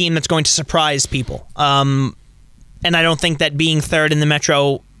be a team that's going to surprise people. And I don't think that being third in the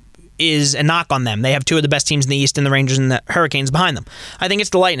Metro is a knock on them. They have two of the best teams in the East, and the Rangers and the Hurricanes behind them. I think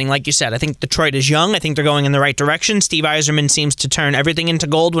it's the Lightning, like you said. I think Detroit is young. I think they're going in the right direction. Steve Yzerman seems to turn everything into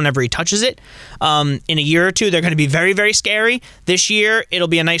gold whenever he touches it. In a year or two, they're going to be very, very scary. This year, it'll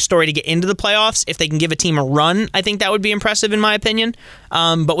be a nice story to get into the playoffs. If they can give a team a run, I think that would be impressive in my opinion.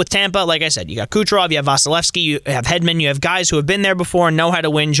 But with Tampa, like I said, you got Kucherov, you have Vasilevsky, you have Hedman, you have guys who have been there before and know how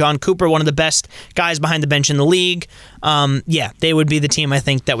to win. John Cooper, one of the best guys behind the bench in the league. They would be the team I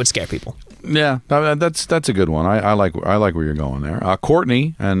think that would scare people. Yeah, that's a good one. I like where you're going there.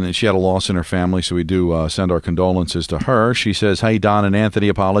 Courtney, and she had a loss in her family, so we do send our condolences to her. She says, "Hey, Don and Anthony,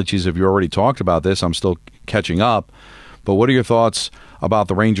 apologies if you already talked about this. I'm still catching up. But what are your thoughts about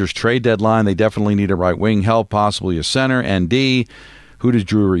the Rangers trade deadline? They definitely need a right wing help, possibly a center. ND, who does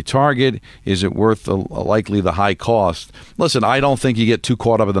Drury target? Is it worth likely the high cost?" Listen, I don't think you get too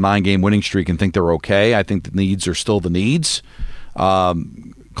caught up in the 9-game winning streak and think they're okay. I think the needs are still the needs.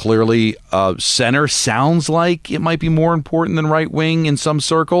 Clearly, center sounds like it might be more important than right wing in some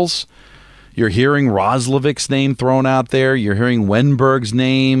circles. You're hearing Roslovic's name thrown out there. You're hearing Wenberg's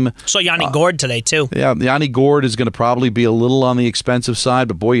name. So Yanni Gourde today, too. Yeah, Yanni Gourde is going to probably be a little on the expensive side,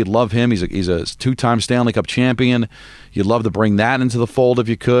 but boy, you'd love him. He's a two-time Stanley Cup champion. You'd love to bring that into the fold if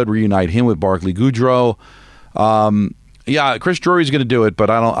you could, reunite him with Barclay Goodrow. Yeah, Chris Drury's going to do it, but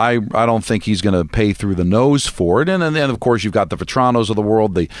I don't think he's going to pay through the nose for it. And then, of course, you've got the Vetranos of the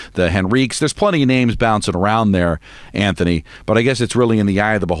world, the Henriques. There's plenty of names bouncing around there, Anthony. But I guess it's really in the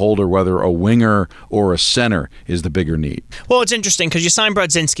eye of the beholder whether a winger or a center is the bigger need. Well, it's interesting because you signed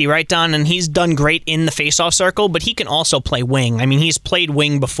Brodzinski, right, Don? And he's done great in the faceoff circle, but he can also play wing. I mean, he's played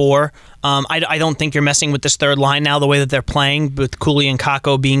wing before. I don't think you're messing with this third line now the way that they're playing, with Cooley and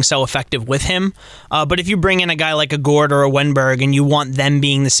Kakko being so effective with him. But if you bring in a guy like a Gord or a Wenberg and you want them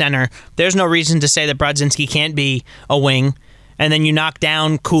being the center, there's no reason to say that Brodzinski can't be a wing. And then you knock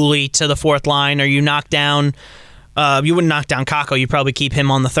down Cooley to the fourth line, or you knock down... you wouldn't knock down Kakko. You probably keep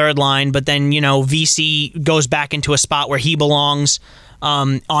him on the third line. But then, VC goes back into a spot where he belongs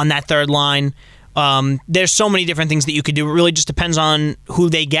on that third line. There's so many different things that you could do. It really just depends on who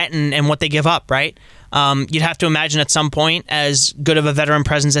they get and what they give up, right? You'd have to imagine at some point, as good of a veteran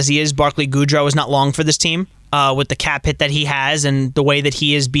presence as he is, Barclay Goodrow is not long for this team with the cap hit that he has and the way that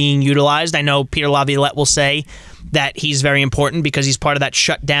he is being utilized. I know Peter Laviolette will say that he's very important because he's part of that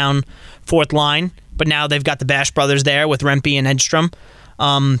shutdown fourth line. But now they've got the Bash brothers there with Rempe and Edstrom.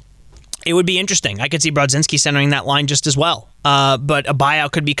 It would be interesting. I could see Brodzinski centering that line just as well. But a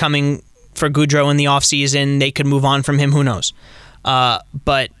buyout could be coming for Goodrow in the offseason. They could move on from him. Who knows?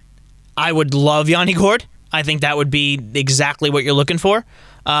 But I would love Yanni Gord. I think that would be exactly what you're looking for.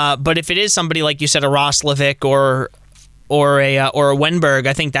 But if it is somebody like you said, a Roslovic or a Wenberg,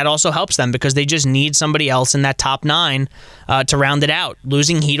 I think that also helps them because they just need somebody else in that top nine to round it out.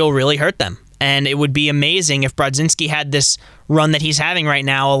 Losing Hedl really hurt them. And it would be amazing if Brodzinski had this run that he's having right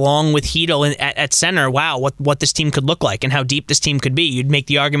now, along with Hedl at center. Wow, what this team could look like and how deep this team could be. You'd make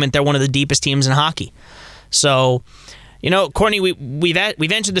the argument they're one of the deepest teams in hockey. So, Courtney, we've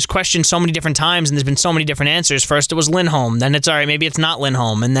answered this question so many different times, and there's been so many different answers. First, it was Lindholm. Then it's all right, maybe it's not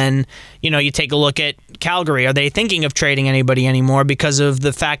Lindholm. And then, you take a look at Calgary. Are they thinking of trading anybody anymore because of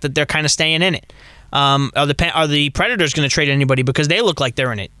the fact that they're kind of staying in it? Are the Predators going to trade anybody because they look like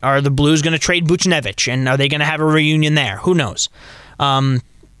they're in it? Are the Blues going to trade Buchnevich, and are they going to have a reunion there? Who knows?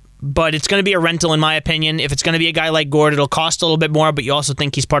 But it's going to be a rental, in my opinion. If it's going to be a guy like Gord, it'll cost a little bit more, but you also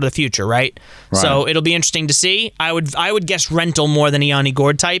think he's part of the future, right? So it'll be interesting to see. I would guess rental more than a Yanni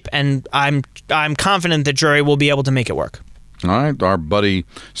Gord type, and I'm confident that Drury will be able to make it work. All right, our buddy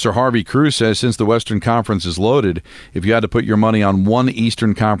Sir Harvey Cruz says, since the Western Conference is loaded, if you had to put your money on one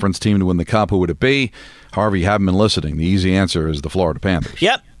Eastern Conference team to win the Cup, who would it be? Harvey, you haven't been listening. The easy answer is the Florida Panthers.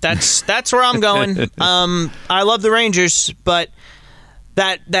 Yep, that's where I'm going. I love the Rangers, but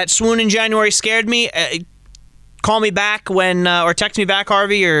that swoon in January scared me. Call me back or text me back,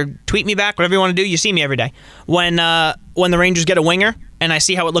 Harvey, or tweet me back, whatever you want to do. You see me every day. When the Rangers get a winger, and I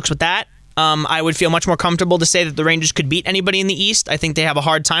see how it looks with that, I would feel much more comfortable to say that the Rangers could beat anybody in the East. I think they have a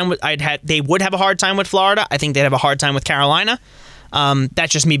hard time with. They would have a hard time with Florida. I think they'd have a hard time with Carolina.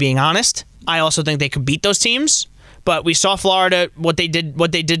 That's just me being honest. I also think they could beat those teams. But we saw Florida what they did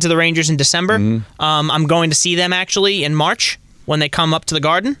to the Rangers in December. Mm-hmm. I'm going to see them actually in March when they come up to the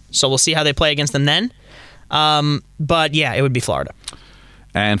Garden. So we'll see how they play against them then. But yeah, it would be Florida.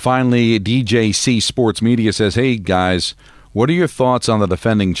 And finally, DJC Sports Media says, "Hey guys, what are your thoughts on the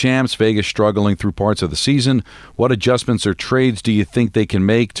defending champs, Vegas struggling through parts of the season? What adjustments or trades do you think they can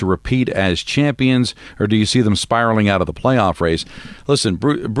make to repeat as champions, or do you see them spiraling out of the playoff race?" Listen,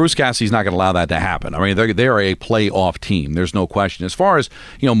 Bruce Cassidy's not going to allow that to happen. I mean, they're a playoff team. There's no question. As far as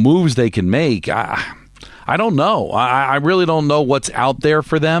moves they can make, I don't know. I really don't know what's out there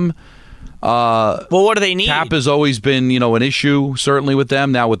for them. Well, what do they need? Cap has always been, an issue, certainly with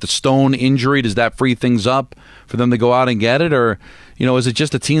them. Now with the Stone injury, does that free things up for them to go out and get it? Or, is it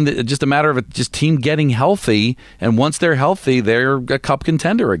just a matter of a team getting healthy, and once they're healthy, they're a cup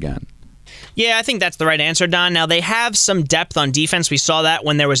contender again? Yeah, I think that's the right answer, Don. Now, they have some depth on defense. We saw that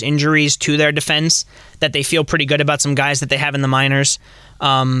when there was injuries to their defense, that they feel pretty good about some guys that they have in the minors.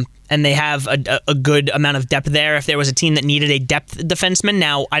 And they have a good amount of depth there. If there was a team that needed a depth defenseman,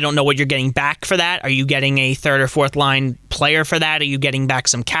 now I don't know what you're getting back for that. Are you getting a third or fourth line player for that? Are you getting back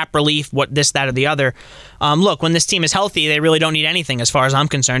some cap relief? What this, that, or the other? Look, when this team is healthy, they really don't need anything as far as I'm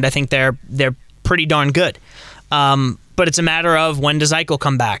concerned. I think they're pretty darn good. But it's a matter of, when does Eichel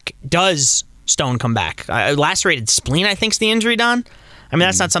come back? Does Stone come back? Lacerated spleen, I think, is the injury, Don. I mean,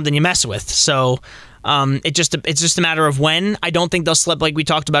 that's not something you mess with. So it's just a matter of when. I don't think they'll slip, like we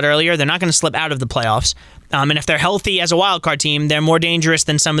talked about earlier. They're not going to slip out of the playoffs. And if they're healthy as a wild card team, they're more dangerous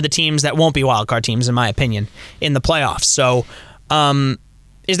than some of the teams that won't be wild card teams, in my opinion, in the playoffs. So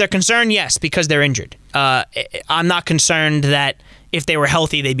is there concern? Yes, because they're injured. I'm not concerned that if they were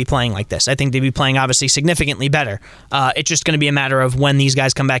healthy, they'd be playing like this. I think they'd be playing obviously significantly better. It's just going to be a matter of when these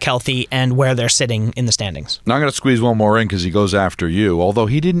guys come back healthy and where they're sitting in the standings. Now I'm going to squeeze one more in because he goes after you, although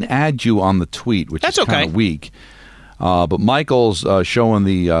he didn't add you on the tweet, which is kind of weak. But Michael's showing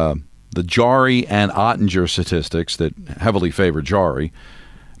the Jarry and Ottinger statistics that heavily favor Jarry.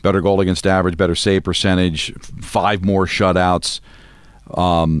 Better goal against average, better save percentage, 5 more shutouts.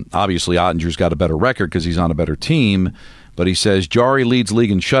 Obviously, Ottinger's got a better record because he's on a better team. But he says Jarry leads league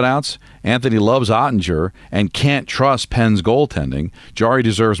in shutouts. Anthony loves Ottinger and can't trust Penn's goaltending. Jarry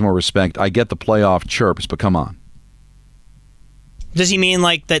deserves more respect. I get the playoff chirps, but come on. Does he mean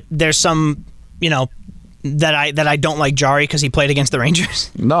like that there's some, that I don't like Jarry because he played against the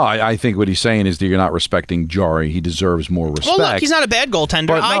Rangers? No, I think what he's saying is that you're not respecting Jarry. He deserves more respect. Well, look, he's not a bad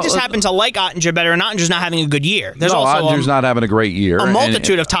goaltender. I just happen to like Ottinger better, and Ottinger's not having a good year. There's also Ottinger's not having a great year. A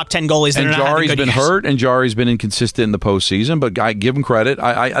multitude of top 10 goalies that are not having good years. And Jarry's been hurt, and Jarry's been inconsistent in the postseason, but I give him credit.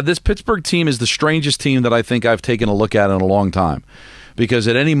 This Pittsburgh team is the strangest team that I think I've taken a look at in a long time. Because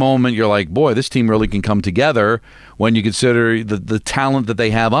at any moment you're like, boy, this team really can come together when you consider the talent that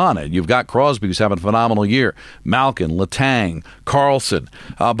they have on it. You've got Crosby, who's having a phenomenal year, Malkin, Letang, Carlson.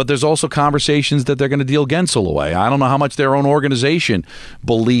 But there's also conversations that they're going to deal Gensel away. I don't know how much their own organization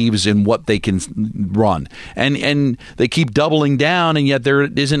believes in what they can run. And they keep doubling down, and yet there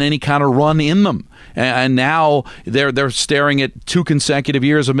isn't any kind of run in them. And now they're staring at 2 consecutive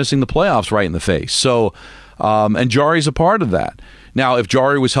years of missing the playoffs right in the face. So, and Jarry's a part of that. Now, if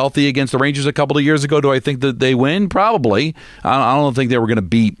Jarry was healthy against the Rangers a couple of years ago, do I think that they win? Probably. I don't think they were going to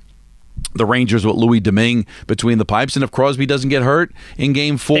beat the Rangers with Louis Domingue between the pipes. And if Crosby doesn't get hurt in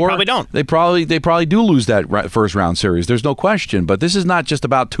Game 4, they probably don't. They probably do lose that first round series. There's no question. But this is not just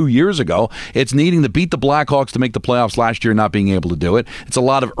about 2 years ago. It's needing to beat the Blackhawks to make the playoffs last year, not being able to do it. It's a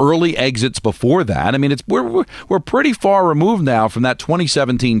lot of early exits before that. I mean, we're pretty far removed now from that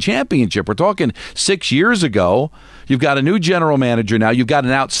 2017 championship. We're talking 6 years ago. You've got a new general manager now. You've got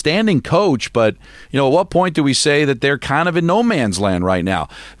an outstanding coach, but at what point do we say that they're kind of in no man's land right now?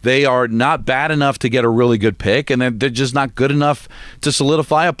 They are not bad enough to get a really good pick, and they're just not good enough to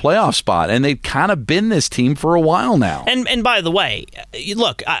solidify a playoff spot. And they've kind of been this team for a while now. And by the way,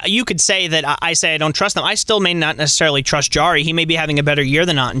 look, you could say that I say I don't trust them. I still may not necessarily trust Jarry. He may be having a better year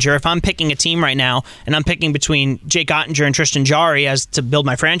than Ottinger. If I'm picking a team right now, and I'm picking between Jake Ottinger and Tristan Jarry as to build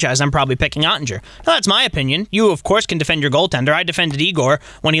my franchise, I'm probably picking Ottinger. Now, that's my opinion. You, of course, can defend your goaltender. I defended Igor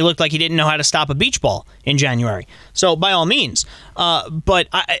when he looked like he didn't know how to stop a beach ball in January. So by all means. But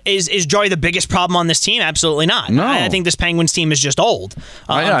is Jarry the biggest problem on this team? Absolutely not. No. I think this Penguins team is just old.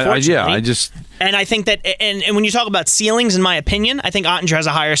 Unfortunately. And I think that, and when you talk about ceilings, in my opinion, I think Ottinger has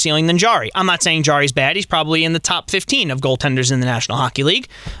a higher ceiling than Jarry. I'm not saying Jarry's bad. He's probably in the top 15 of goaltenders in the National Hockey League.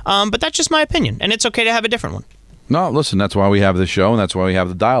 But that's just my opinion. And it's okay to have a different one. No, listen, that's why we have this show, and that's why we have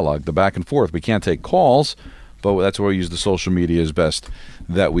the dialogue, the back and forth. We can't take calls, but that's why we use the social media as best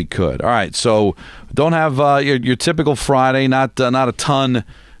that we could. All right, so don't have your typical Friday, not a ton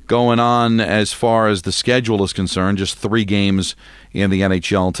going on as far as the schedule is concerned. Just 3 games in the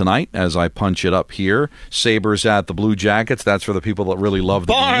NHL tonight as I punch it up here. Sabres at the Blue Jackets. That's for the people that really love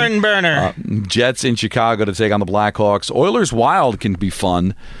the barn game. Burner. Jets in Chicago to take on the Blackhawks. Oilers Wild can be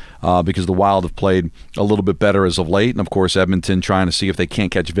fun. Because the Wild have played a little bit better as of late. And, of course, Edmonton trying to see if they can't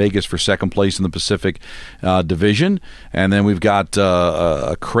catch Vegas for second place in the Pacific Division. And then we've got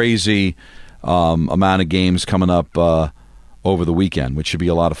a crazy amount of games coming up over the weekend, which should be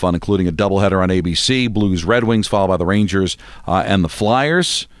a lot of fun, including a doubleheader on ABC, Blues Red Wings, followed by the Rangers and the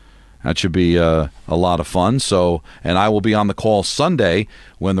Flyers. That should be a lot of fun. So, and I will be on the call Sunday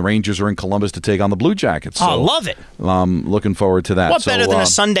when the Rangers are in Columbus to take on the Blue Jackets. So, I love it. Looking forward to that. What better than a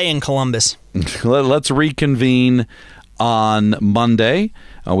Sunday in Columbus? Let's reconvene on Monday.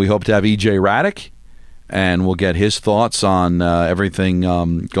 We hope to have E.J. Raddick, and we'll get his thoughts on everything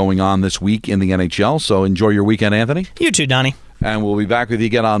going on this week in the NHL. So enjoy your weekend, Anthony. You too, Donnie. And we'll be back with you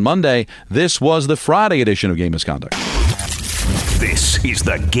again on Monday. This was the Friday edition of Game Misconduct. This is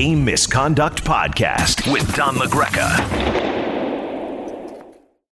the Game Misconduct Podcast with Don LaGreca.